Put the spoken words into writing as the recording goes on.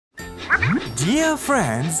Dear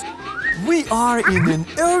friends, we are in an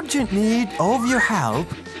urgent need of your help.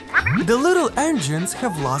 The little engines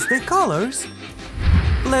have lost their colors.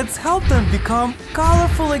 Let's help them become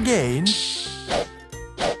colorful again.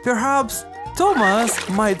 Perhaps Thomas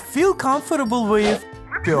might feel comfortable with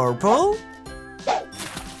purple.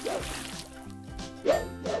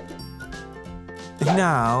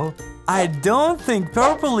 Now, I don't think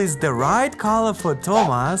purple is the right color for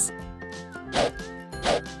Thomas.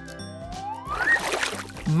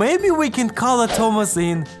 Maybe we can color Thomas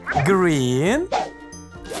in green.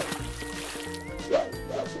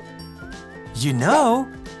 You know,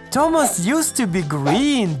 Thomas used to be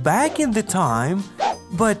green back in the time,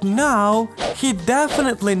 but now he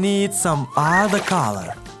definitely needs some other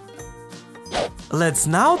color. Let's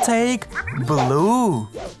now take blue.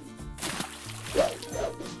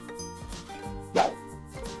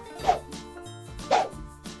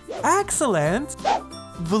 Excellent!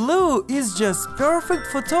 Blue is just perfect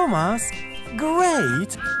for Thomas.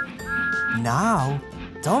 Great! Now,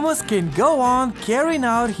 Thomas can go on carrying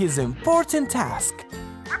out his important task.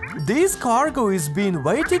 This cargo is being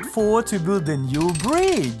waited for to build a new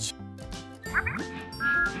bridge.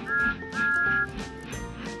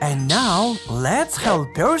 And now, let's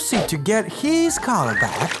help Percy to get his color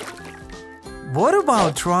back. What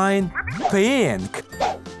about trying pink?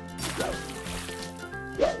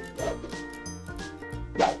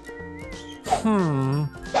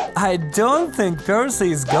 I don't think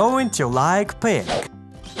Percy is going to like pink.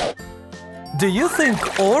 Do you think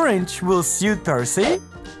orange will suit Percy?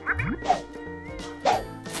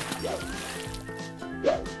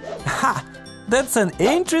 Ha! That's an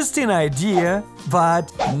interesting idea,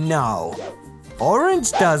 but no.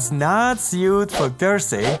 Orange does not suit for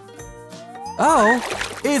Percy. Oh,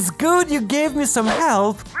 it's good you gave me some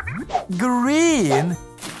help. Green.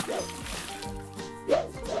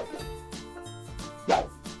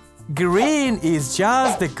 Green is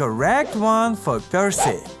just the correct one for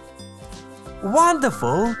Percy.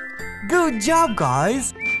 Wonderful! Good job,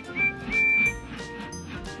 guys!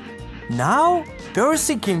 Now,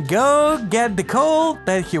 Percy can go get the coal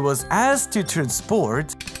that he was asked to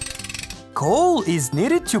transport. Coal is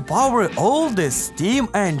needed to power all the steam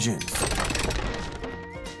engines.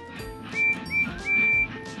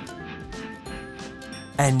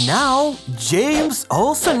 And now, James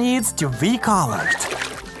also needs to be colored.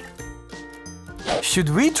 Should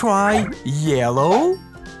we try yellow?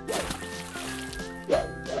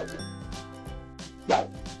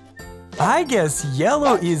 I guess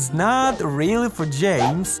yellow is not really for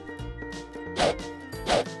James.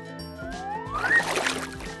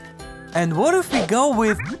 And what if we go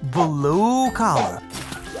with blue color?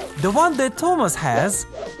 The one that Thomas has?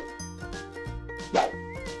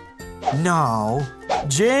 No,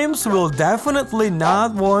 James will definitely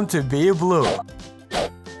not want to be blue.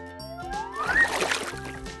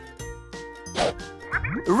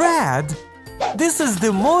 Red. This is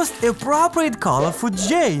the most appropriate color for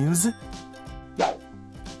James.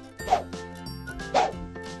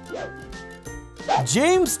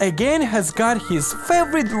 James again has got his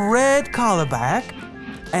favorite red color back,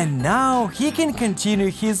 and now he can continue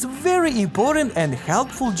his very important and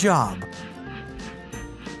helpful job.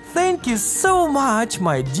 Thank you so much,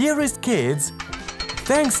 my dearest kids.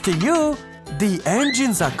 Thanks to you, the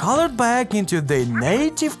engines are colored back into their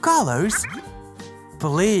native colors.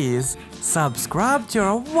 Please subscribe to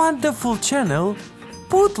our wonderful channel,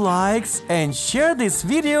 put likes and share this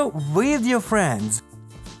video with your friends.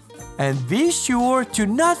 And be sure to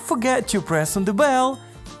not forget to press on the bell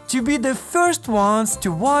to be the first ones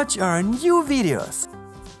to watch our new videos.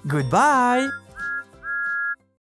 Goodbye!